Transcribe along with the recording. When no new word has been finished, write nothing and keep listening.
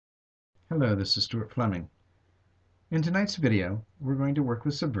Hello, this is Stuart Fleming. In tonight's video, we're going to work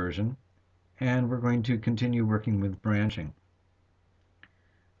with Subversion, and we're going to continue working with branching.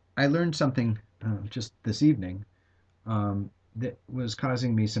 I learned something just this evening that was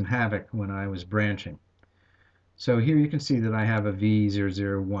causing me some havoc when I was branching. So here you can see that I have a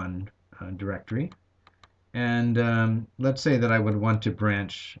V001 directory, and let's say that I would want to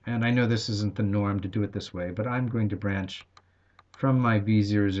branch, and I know this isn't the norm to do it this way, but I'm going to branch from my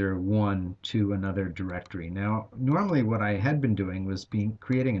V001 to another directory. Now, normally what I had been doing was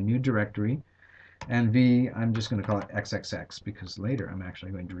creating a new directory, and I'm just going to call it XXX because later I'm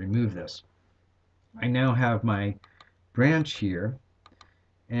actually going to remove this. I now have my branch here,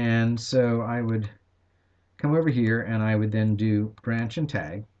 and so I would come over here and I would then do branch and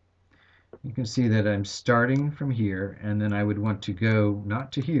tag. You can see that I'm starting from here, and then I would want to go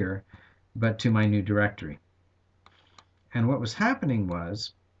not to here, but to my new directory. And what was happening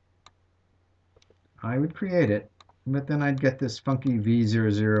was I would create it, but then I'd get this funky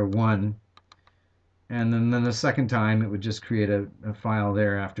V001, and then the second time it would just create a file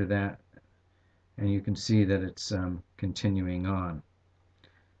there after that, and you can see that it's continuing on.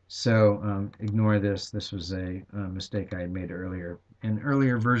 So ignore this. This was a mistake I had made earlier, an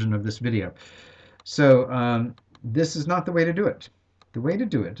earlier version of this video. So this is not the way to do it. The way to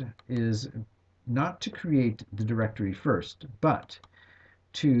do it is not to create the directory first, but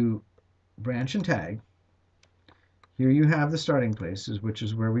to branch and tag. Here you have the starting places, which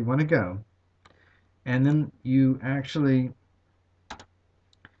is where we want to go. And then you actually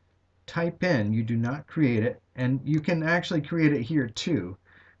type in, you do not create it, and you can actually create it here too,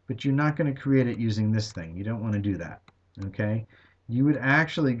 but you're not going to create it using this thing. You don't want to do that, okay? You would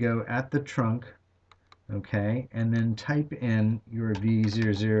actually go at the trunk, okay, and then type in your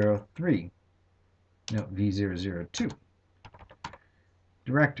V003, no, V002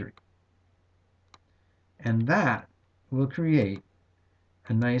 directory. And that will create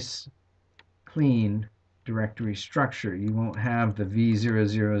a nice clean directory structure. You won't have the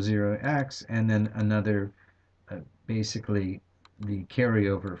V000X and then another, basically the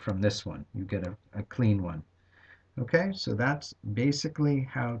carryover from this one. You get a clean one. Okay, so that's basically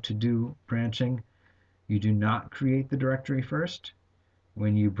how to do branching. You do not create the directory first.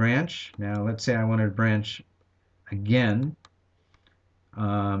 When you branch, now let's say I wanted to branch again,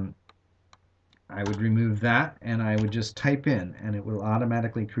 I would remove that and I would just type in and it will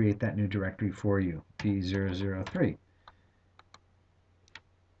automatically create that new directory for you, V003.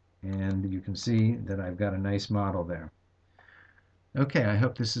 And you can see that I've got a nice model there. Okay, I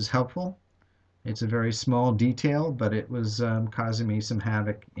hope this is helpful. It's a very small detail, but it was causing me some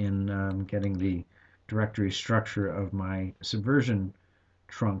havoc in getting the directory structure of my Subversion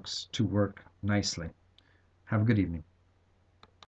trunks to work nicely. Have a good evening.